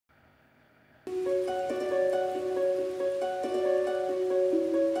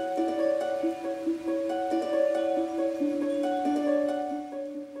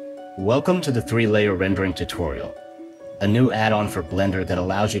Welcome to the 3-layer rendering tutorial, a new add-on for Blender that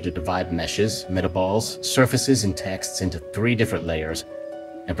allows you to divide meshes, metaballs, surfaces, and texts into 3 different layers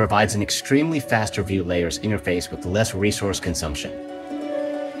and provides an extremely faster view layers interface with less resource consumption.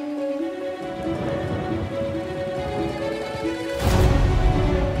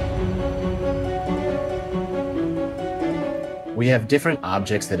 We have different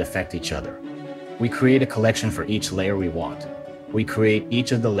objects that affect each other. We create a collection for each layer we want. We create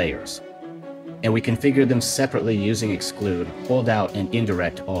each of the layers, and we configure them separately using exclude, hold out, and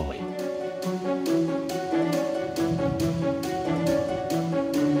indirect only.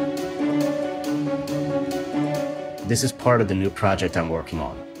 This is part of the new project I'm working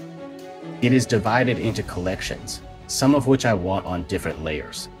on. It is divided into collections, some of which I want on different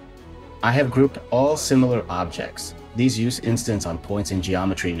layers. I have grouped all similar objects. These use instance on points in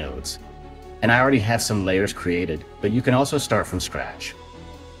geometry nodes. And I already have some layers created, but you can also start from scratch.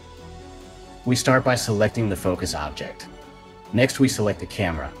 We start by selecting the focus object. Next, we select the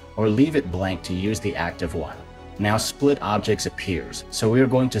camera, or leave it blank to use the active one. Now split objects appears, so we are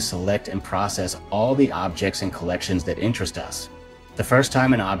going to select and process all the objects and collections that interest us. The first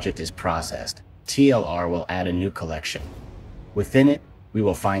time an object is processed, TLR will add a new collection. Within it, we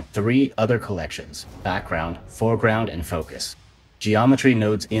will find 3 other collections: background, foreground, and focus. Geometry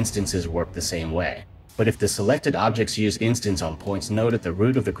nodes instances work the same way, but if the selected objects use instance on points node at the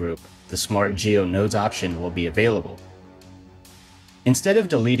root of the group, the Smart Geo Nodes option will be available. Instead of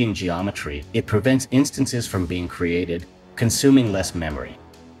deleting geometry, it prevents instances from being created, consuming less memory.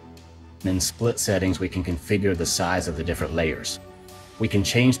 In split settings, we can configure the size of the different layers. We can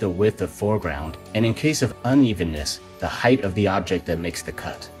change the width of foreground, and in case of unevenness, the height of the object that makes the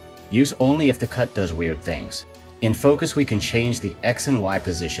cut. Use only if the cut does weird things. In focus, we can change the X and Y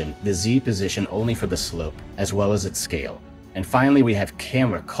position, the Z position only for the slope, as well as its scale. And finally, we have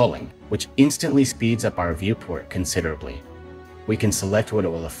camera culling, which instantly speeds up our viewport considerably. We can select what it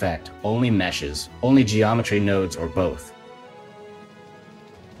will affect: only meshes, only geometry nodes, or both.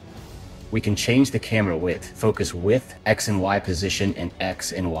 We can change the camera width, focus width, X and Y position, and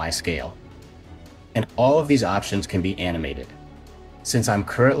X and Y scale. And all of these options can be animated. Since I'm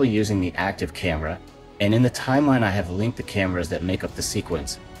currently using the active camera, and in the timeline I have linked the cameras that make up the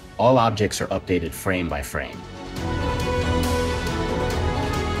sequence, all objects are updated frame by frame.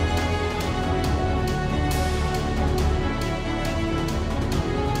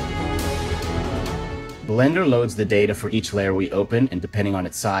 Blender loads the data for each layer we open, and depending on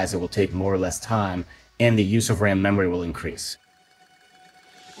its size, it will take more or less time, and the use of RAM memory will increase.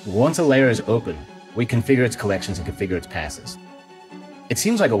 Once a layer is open, we configure its collections and configure its passes. It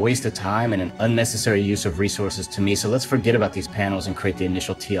seems like a waste of time and an unnecessary use of resources to me, so let's forget about these panels and create the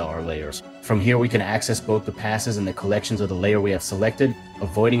initial TLR layers. From here, we can access both the passes and the collections of the layer we have selected,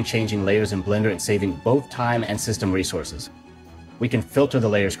 avoiding changing layers in Blender and saving both time and system resources. We can filter the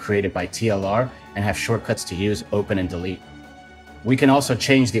layers created by TLR and have shortcuts to use, open, and delete. We can also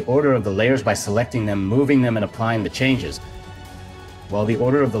change the order of the layers by selecting them, moving them, and applying the changes. While the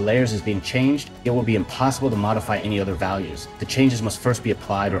order of the layers is being changed, it will be impossible to modify any other values. The changes must first be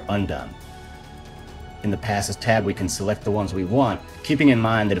applied or undone. In the Passes tab, we can select the ones we want, keeping in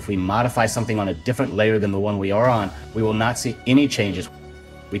mind that if we modify something on a different layer than the one we are on, we will not see any changes.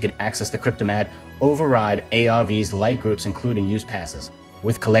 We can access the Cryptomat, override ARV's light groups, including use passes.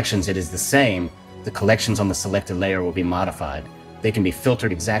 With collections, it is the same. The collections on the selected layer will be modified. They can be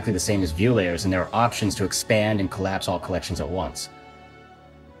filtered exactly the same as view layers, and there are options to expand and collapse all collections at once.